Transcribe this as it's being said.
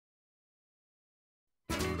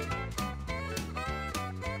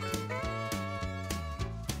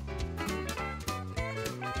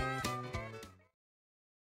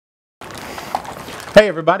Hey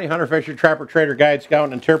everybody, Hunter, Fisher, Trapper, Trader, Guide, Scout,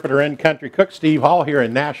 and Interpreter, in-country cook Steve Hall here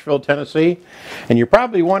in Nashville, Tennessee. And you're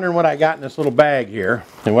probably wondering what I got in this little bag here.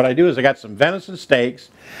 And what I do is I got some venison steaks,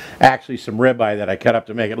 actually some ribeye that I cut up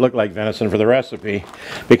to make it look like venison for the recipe.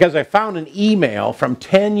 Because I found an email from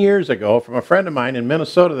 10 years ago from a friend of mine in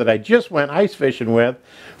Minnesota that I just went ice fishing with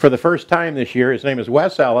for the first time this year. His name is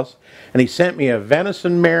Wes Ellis, and he sent me a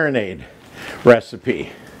venison marinade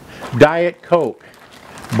recipe. Diet Coke,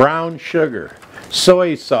 brown sugar,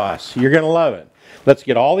 soy sauce. You're going to love it. Let's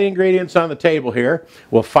get all the ingredients on the table here.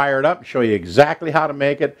 We'll fire it up and show you exactly how to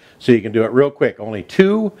make it so you can do it real quick. Only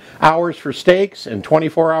 2 hours for steaks and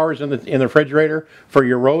 24 hours in the refrigerator for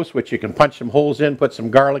your roast, which you can punch some holes in, put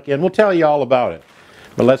some garlic in. We'll tell you all about it.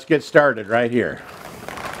 But let's get started right here.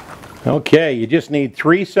 Okay, you just need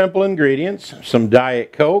 3 simple ingredients: some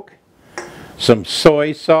Diet Coke, some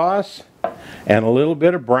soy sauce, and a little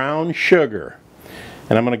bit of brown sugar.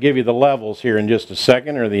 And I'm going to give you the levels here in just a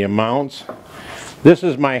second, or the amounts. This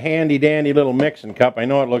is my handy dandy little mixing cup. I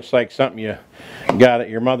know it looks like something you got at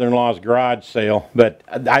your mother-in-law's garage sale, but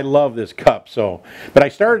I love this cup. But I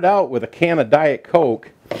started out with a can of Diet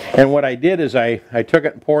Coke, and what I did is I took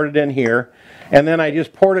it and poured it in here, and then I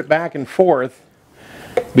just poured it back and forth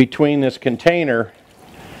between this container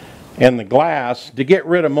and the glass to get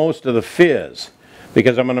rid of most of the fizz,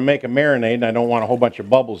 because I'm going to make a marinade and I don't want a whole bunch of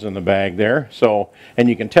bubbles in the bag there. And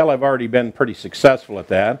you can tell I've already been pretty successful at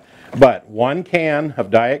that. But 1 can of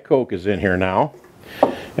Diet Coke is in here now.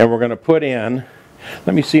 And we're going to put in,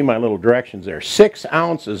 let me see my little directions there, 6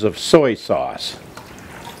 ounces of soy sauce.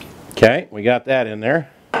 Okay, we got that in there.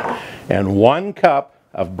 And 1 cup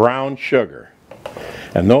of brown sugar.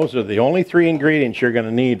 And those are the only 3 ingredients you're going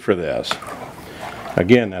to need for this.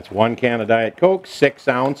 Again, that's 1 can of Diet Coke, 6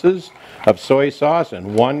 ounces of soy sauce,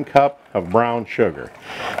 and 1 cup of brown sugar.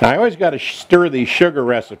 Now, I always got to stir these sugar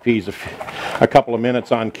recipes a couple of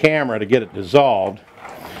minutes on camera to get it dissolved.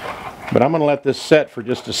 But I'm going to let this set for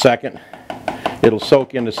just a second. It'll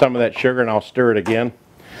soak into some of that sugar, and I'll stir it again.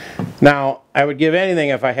 Now, I would give anything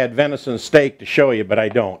if I had venison steak to show you, but I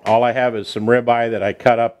don't. All I have is some ribeye that I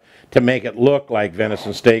cut up to make it look like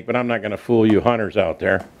venison steak, but I'm not going to fool you hunters out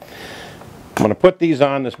there. I'm going to put these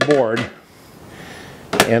on this board,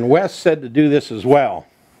 and Wes said to do this as well.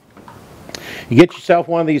 You get yourself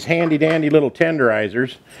one of these handy dandy little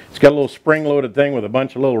tenderizers. It's got a little spring-loaded thing with a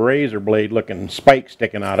bunch of little razor blade looking spikes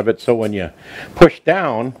sticking out of it, so when you push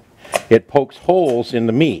down it pokes holes in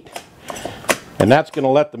the meat, and that's going to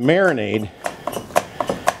let the marinade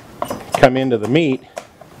come into the meat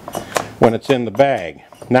when it's in the bag.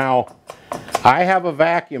 Now, I have a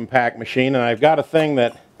vacuum pack machine, and I've got a thing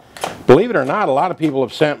that, believe it or not, a lot of people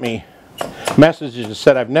have sent me messages that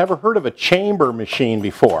said, I've never heard of a chamber machine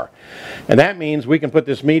before. And that means we can put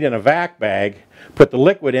this meat in a vac bag, put the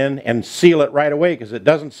liquid in, and seal it right away, because it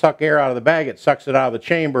doesn't suck air out of the bag. It sucks it out of the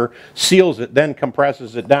chamber, seals it, then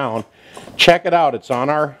compresses it down. Check it out. It's on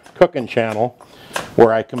our cooking channel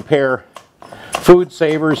where I compare food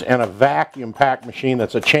savers and a vacuum pack machine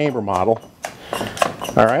that's a chamber model.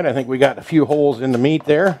 All right, I think we got a few holes in the meat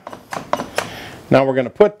there. Now we're going to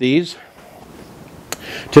put these.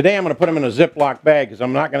 Today I'm going to put them in a Ziploc bag because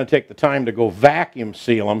I'm not going to take the time to go vacuum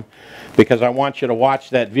seal them, because I want you to watch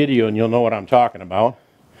that video and you'll know what I'm talking about.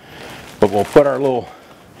 But we'll put our little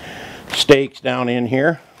steaks down in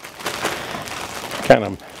here, kind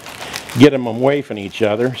of get them away from each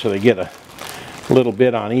other so they get a little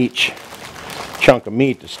bit on each chunk of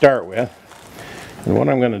meat to start with. And what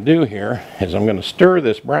I'm going to do here is I'm going to stir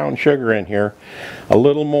this brown sugar in here a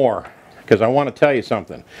little more, because I want to tell you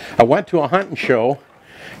something. I went to a hunting show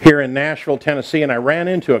here in Nashville, Tennessee, and I ran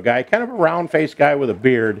into a guy, kind of a round-faced guy with a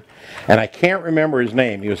beard, and I can't remember his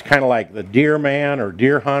name. He was kind of like the deer man or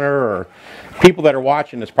deer hunter, or people that are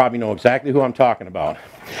watching this probably know exactly who I'm talking about.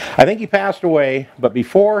 I think he passed away, but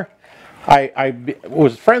before I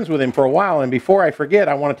was friends with him for a while, and before I forget,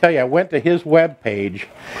 I want to tell you, I went to his web page,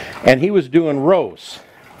 and he was doing roasts.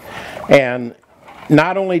 And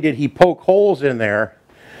not only did he poke holes in there,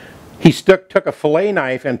 he took a fillet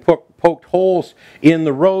knife and poked holes in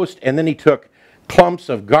the roast, and then he took clumps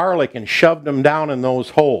of garlic and shoved them down in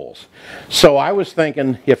those holes. So I was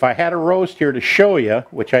thinking, if I had a roast here to show you,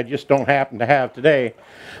 which I just don't happen to have today,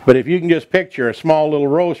 but if you can just picture a small little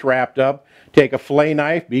roast wrapped up, take a fillet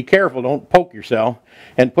knife, be careful, don't poke yourself,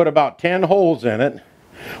 and put about 10 holes in it,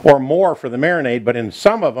 or more for the marinade, but in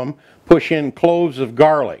some of them, push in cloves of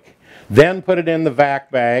garlic. Then put it in the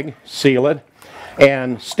vac bag, seal it.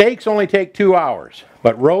 And steaks only take 2 hours,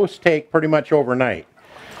 but roasts take pretty much overnight.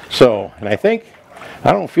 So, and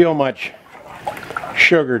I don't feel much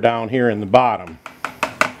sugar down here in the bottom.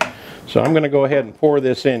 So I'm going to go ahead and pour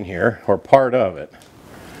this in here, or part of it.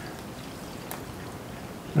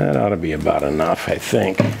 That ought to be about enough, I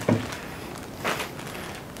think.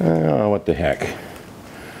 Oh, what the heck.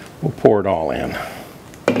 We'll pour it all in.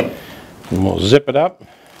 And we'll zip it up.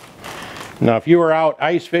 Now, if you were out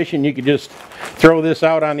ice fishing, you could just throw this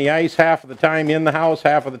out on the ice half of the time in the house,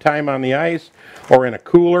 half of the time on the ice, or in a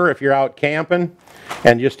cooler if you're out camping,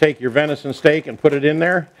 and just take your venison steak and put it in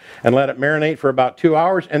there and let it marinate for about 2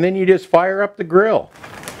 hours, and then you just fire up the grill.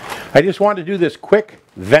 I just wanted to do this quick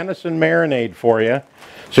venison marinade for you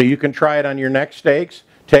so you can try it on your next steaks.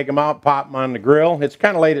 Take them out, pop them on the grill. It's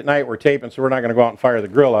kind of late at night, we're taping, so we're not going to go out and fire the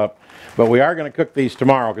grill up, but we are going to cook these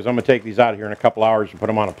tomorrow because I'm going to take these out of here in a couple hours and put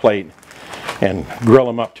them on a plate and grill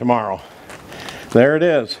them up tomorrow. There it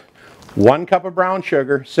is. 1 cup of brown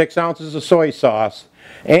sugar, 6 ounces of soy sauce,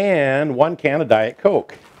 and 1 can of Diet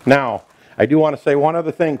Coke. Now, I do want to say one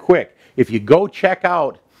other thing quick. If you go check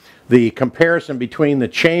out the comparison between the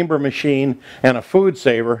chamber machine and a food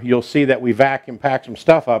saver, you'll see that we vacuum pack some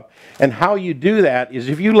stuff up. And how you do that is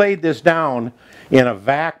if you laid this down in a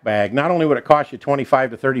vac bag, not only would it cost you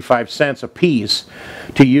 25 to 35 cents a piece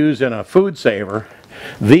to use in a food saver,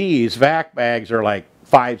 these vac bags are like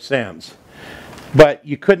 5 cents. But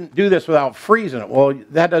you couldn't do this without freezing it. Well,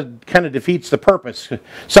 that kind of defeats the purpose.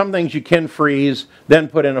 Some things you can freeze, then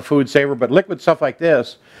put in a food saver, but liquid stuff like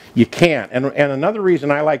this, you can't. And another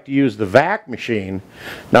reason I like to use the vac machine,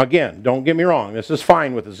 now again, don't get me wrong, this is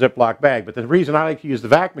fine with a Ziploc bag, but the reason I like to use the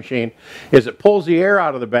vac machine is it pulls the air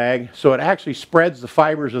out of the bag so it actually spreads the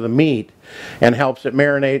fibers of the meat and helps it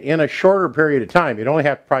marinate in a shorter period of time. You'd only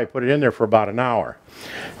have to probably put it in there for about an hour.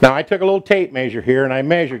 Now I took a little tape measure here and I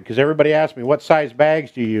measured, because everybody asked me what size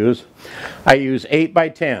bags do you use. I use 8 by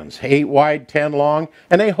 10s, 8 wide, 10 long,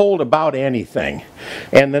 and they hold about anything.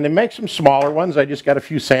 And then they make some smaller ones. I just got a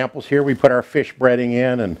few samples here. We put our fish breading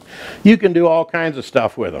in, and you can do all kinds of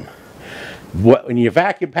stuff with them. When you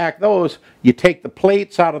vacuum pack those, you take the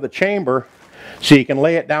plates out of the chamber so you can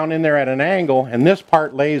lay it down in there at an angle, and this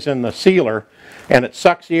part lays in the sealer, and it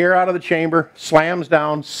sucks the air out of the chamber, slams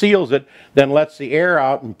down, seals it, then lets the air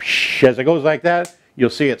out, and psh, as it goes like that, you'll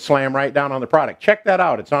see it slam right down on the product. Check that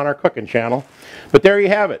out. It's on our cooking channel. But there you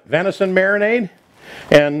have it. Venison marinade.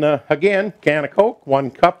 And again, can of Coke,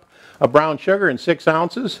 1 cup of brown sugar, and 6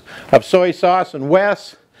 ounces of soy sauce. And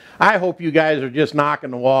Wes, I hope you guys are just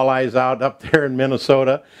knocking the walleyes out up there in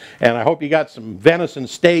Minnesota. And I hope you got some venison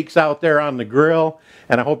steaks out there on the grill.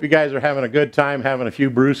 And I hope you guys are having a good time, having a few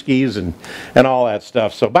brewskis and all that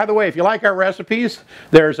stuff. So, by the way, if you like our recipes,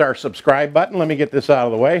 there's our subscribe button. Let me get this out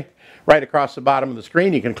of the way. Right across the bottom of the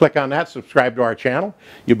screen, you can click on that, subscribe to our channel.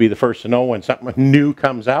 You'll be the first to know when something new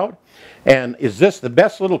comes out. And is this the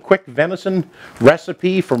best little quick venison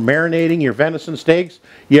recipe for marinating your venison steaks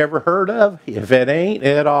you ever heard of? If it ain't,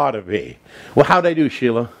 it ought to be. Well, how'd I do,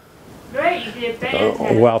 Sheila? Great, you did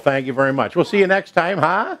fantastic. Well, thank you very much. We'll see you next time,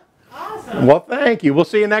 huh? Awesome. Well, thank you. We'll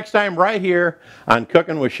see you next time right here on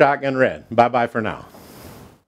Cooking with Shotgun Red. Bye-bye for now.